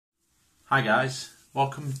Hi guys,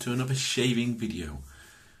 welcome to another shaving video.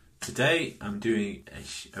 Today I'm doing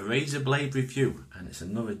a razor blade review and it's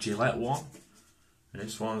another Gillette one. And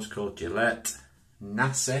this one's called Gillette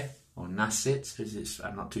Nacet or Nacet,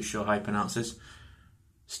 I'm not too sure how you pronounce this.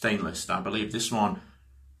 Stainless. I believe this one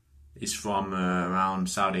is from around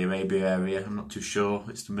Saudi Arabia area. I'm not too sure.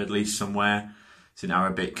 It's the Middle East somewhere. It's in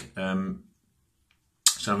Arabic. So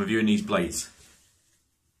I'm reviewing these blades.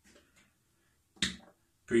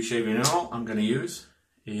 Pre-shaving oil I'm going to use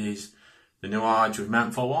is the Nacet with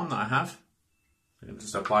menthol one that I have. I'm going to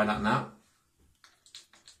just apply that now.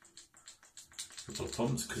 A couple of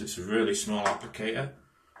pumps because it's a really small applicator.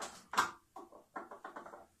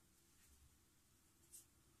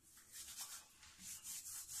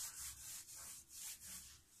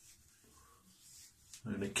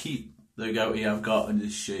 I'm going to keep the goatee I've got and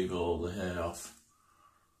just shave all the hair off.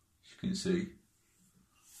 As you can see.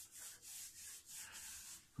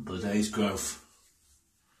 A couple of days growth.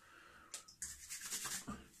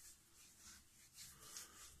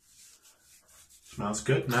 Smells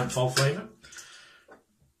good, menthol flavour.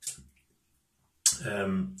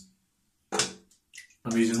 I'm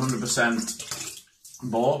using 100%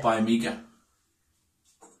 Boar by Amiga.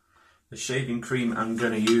 The shaving cream I'm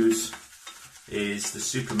going to use is the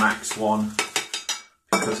Supermax one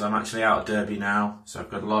because I'm actually out of Derby now, so I've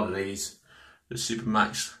got a lot of these. The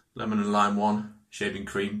Supermax lemon and lime one shaving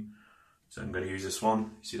cream, so I'm going to use this one.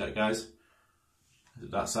 You see that, guys? Is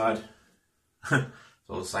it that side? It's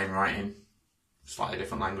all the same writing, slightly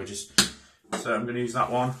different languages. So I'm going to use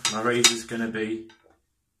that one. My razor is going to be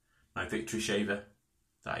my Victory shaver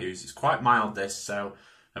that I use. It's quite mild, this, so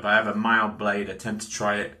if I have a mild blade I tend to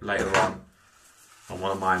try it later on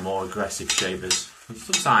one of my more aggressive shavers. And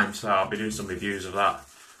sometimes so I'll be doing some reviews of that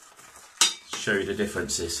to show you the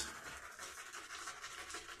differences.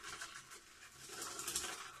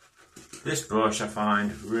 This brush I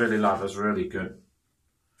find really lathers really good.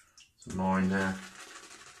 Some more in there.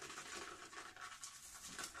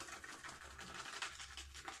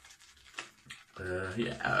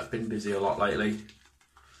 Yeah, I've been busy a lot lately,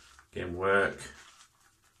 getting work.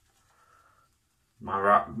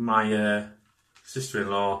 My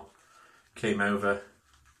sister-in-law came over.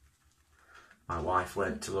 My wife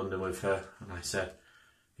went to London with her, and I said,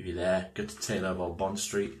 if you're there, go to Taylor of Bond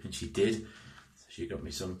Street, and she did. So she got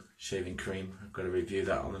me some shaving cream. I've got to review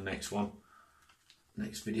that on the next one,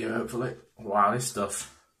 next video hopefully. Wow, this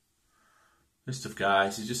stuff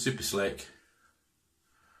guys is just super slick.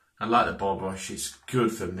 I like the ball brush, it's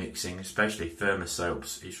good for mixing, especially firmer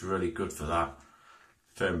soaps. It's really good for that.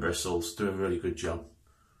 Firm bristles do a really good job.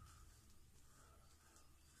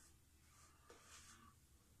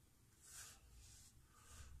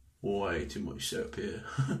 Way too much soap here.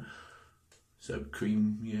 Soap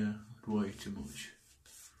cream, yeah, way too much.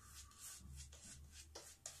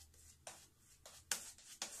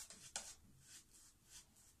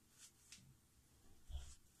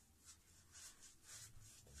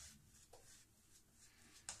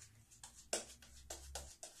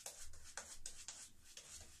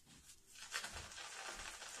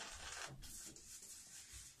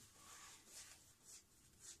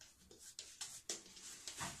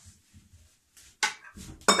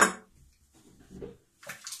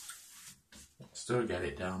 Still get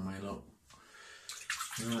it down way low.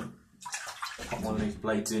 Right. Pop one of these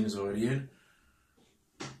blades in, is already in.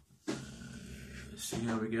 Let's see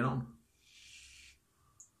how we get on.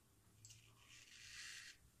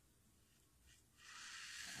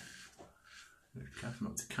 Careful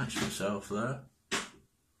not to catch myself there.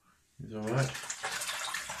 It's alright.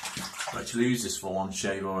 I've actually used this for one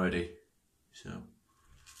shave already. So.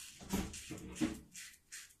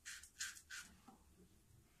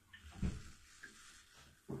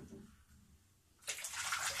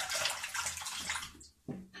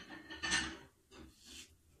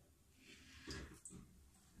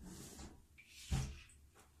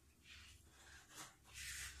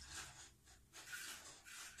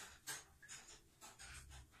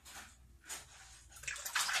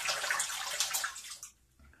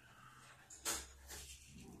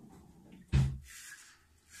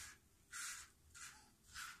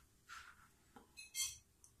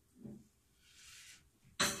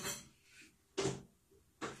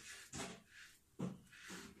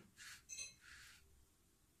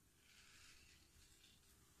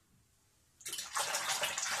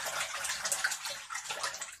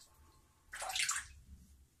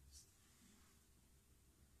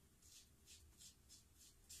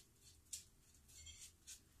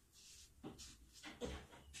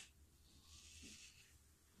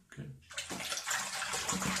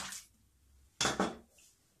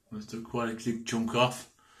 Let's do quite a big chunk off.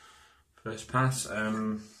 First pass.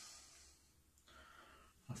 I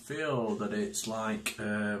feel that it's like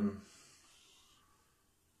the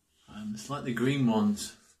green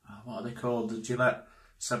ones. What are they called? The Gillette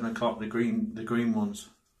 7 o'clock. The green ones.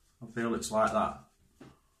 I feel it's like that.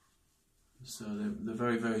 So they're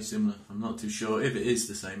very, very similar. I'm not too sure if it is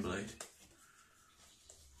the same blade.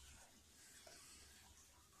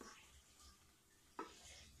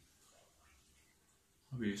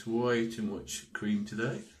 I've used way too much cream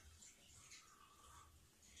today.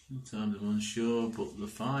 Sometimes I'm unsure, but the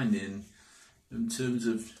finding in terms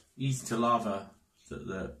of easy to lather that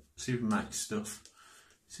the Supermax stuff,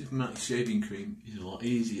 Supermax shaving cream, is a lot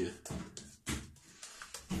easier.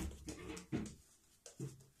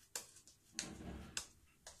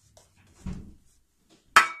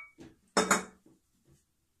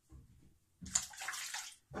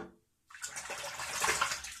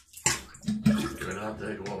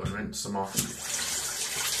 Dirty water and rinse them off.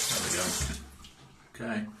 There we go.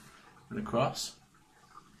 Okay, and across.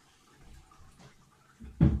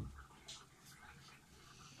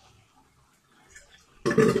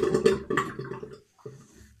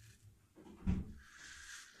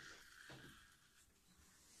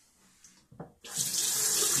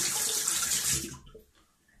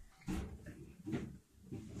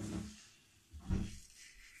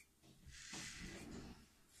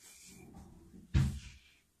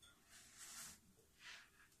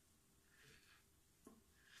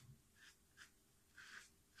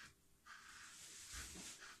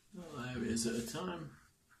 Areas at a time.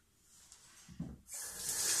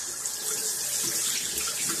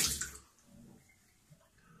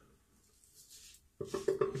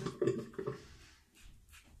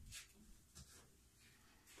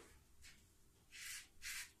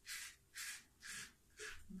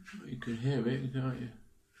 You can hear it, can't you?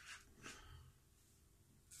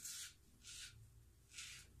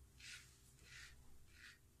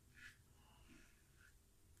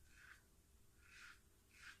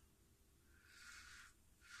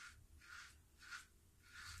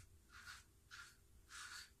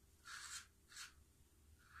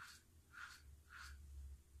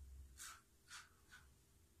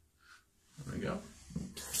 There we go. Okay,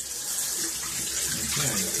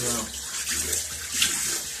 so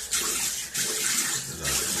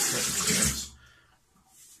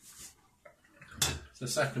the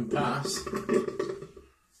second pass.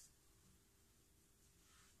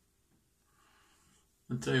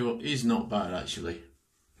 I'll tell you what, he's not bad actually.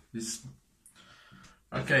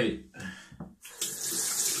 Okay.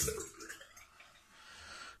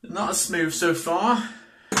 Not as smooth so far.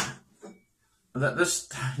 They're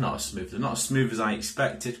not as smooth as I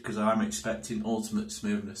expected, because I'm expecting ultimate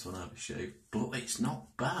smoothness when I have a shave. But it's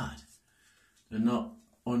not bad. They're not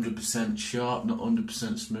 100% sharp, not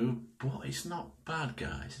 100% smooth, but it's not bad,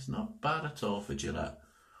 guys. It's not bad at all for Gillette.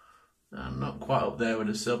 I'm not quite up there with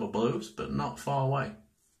the silver blues, but not far away.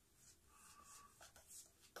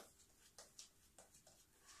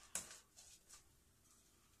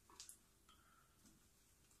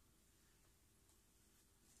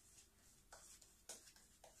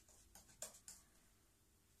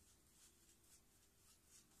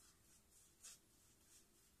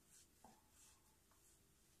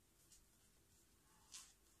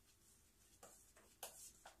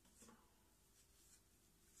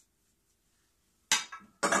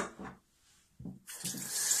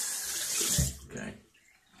 Okay.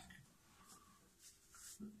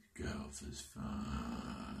 Go for this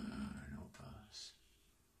final pass.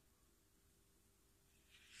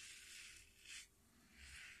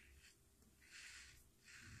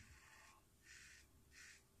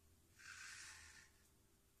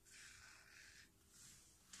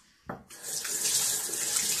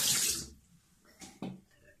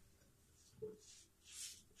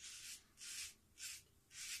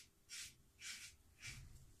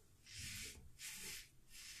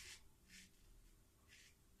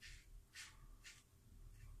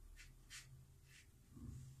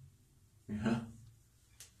 Yeah.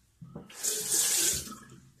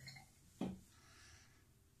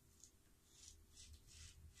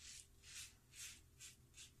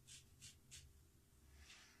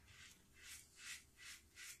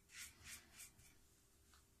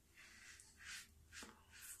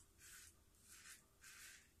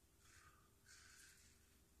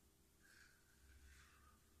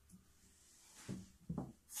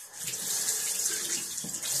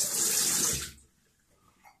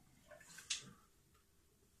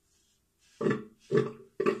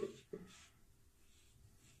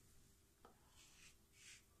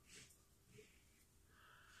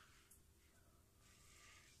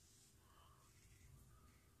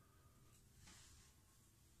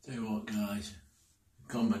 Tell you what, guys,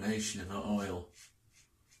 combination of that oil.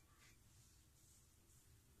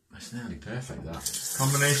 That's nearly perfect, that.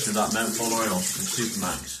 Combination of that menthol oil and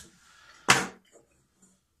Supermax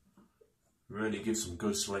really gives some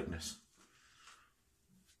good slickness.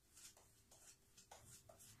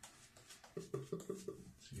 So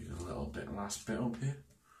use a little bit, last bit up here.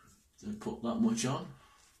 Don't put that much on.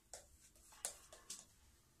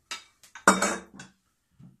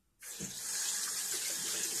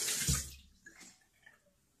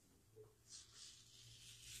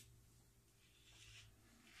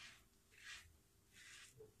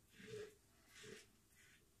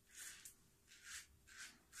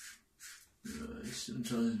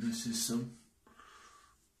 Sometimes this is some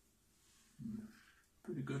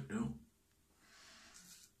pretty good though.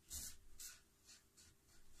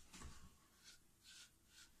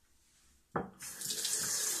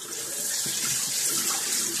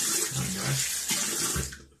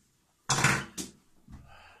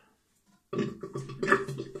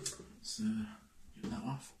 So get that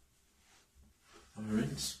off. Have a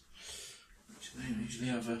rinse. Actually, I usually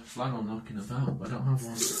have a flannel knocking about, but I don't have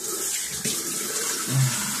one.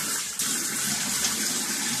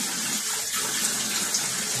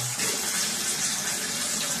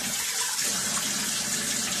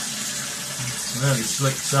 Really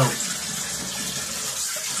slick soap.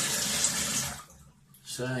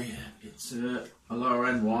 So yeah, it's a lower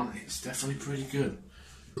end one. It's definitely pretty good.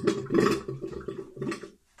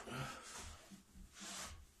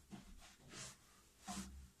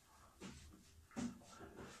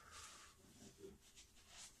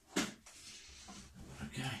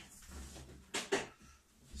 Okay.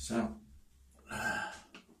 So.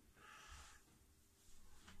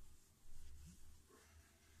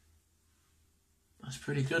 That's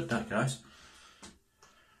pretty good, that, guys.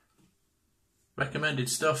 Recommended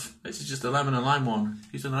stuff. This is just a lemon and lime one.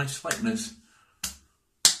 Gives a nice slickness.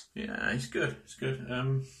 Yeah, it's good. It's good.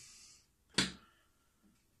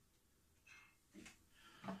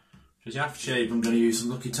 For the aftershave, I'm going to use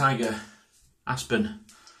some Lucky Tiger Aspen.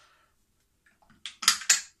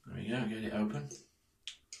 There we go. Get it open.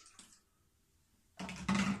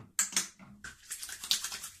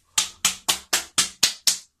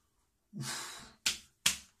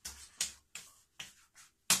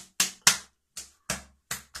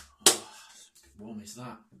 Warm is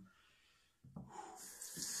that?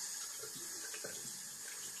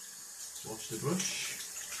 Wash the brush.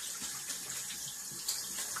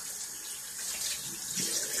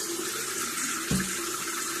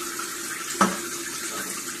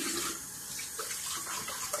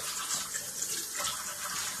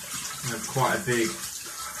 I have quite a big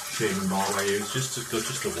shaving bar I use, just a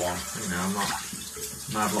one. You know,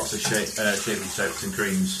 I have lots of shaving soaps and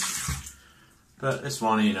creams. But this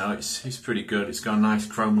one, you know, it's pretty good. It's got a nice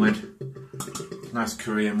chrome lid, nice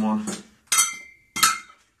Korean one.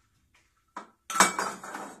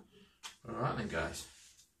 Alright then, guys.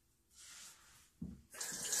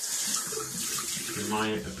 In my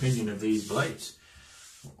opinion of these blades,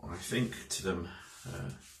 what I think to them.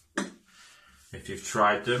 If you've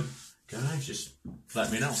tried them, guys, just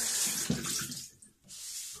let me know.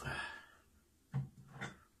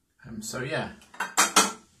 So yeah.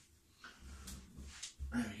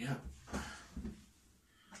 There we go.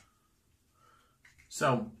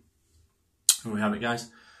 So, here we have it, guys.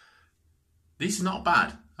 These are not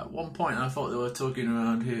bad. At one point I thought they were tugging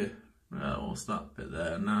around here. Well, what's that bit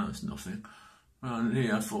there? No, it's nothing. Around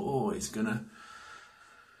here I thought, oh, it's gonna,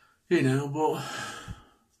 you know, but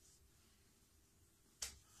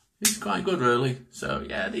it's quite good really. So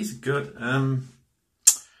yeah, these are good. Don't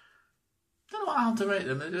know how to rate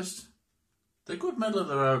them. They're good middle of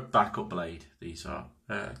the road backup blade. These are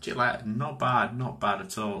Gillette, not bad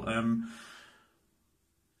at all.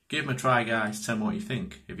 Give them a try, guys. Tell me what you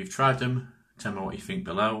think. If you've tried them, tell me what you think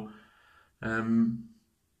below. Yeah,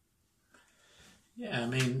 I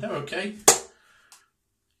mean, they're okay.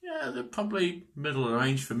 Yeah, they're probably middle of the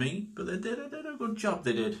range for me, but they did a good job.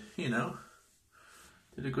 They did, you know,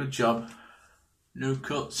 did a good job. No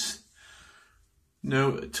cuts.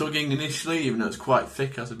 No tugging initially, even though it's quite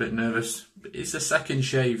thick. I was a bit nervous. But it's the second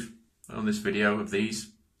shave on this video of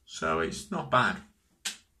these, so it's not bad.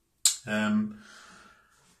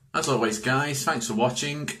 As always, guys, thanks for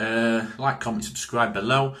watching. Like, comment, subscribe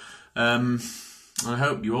below. I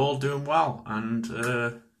hope you're all doing well.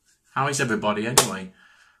 And how is everybody anyway?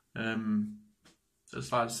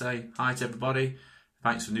 Just like to say hi to everybody.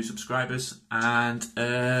 Thanks for new subscribers, and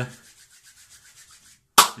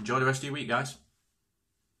enjoy the rest of your week, guys.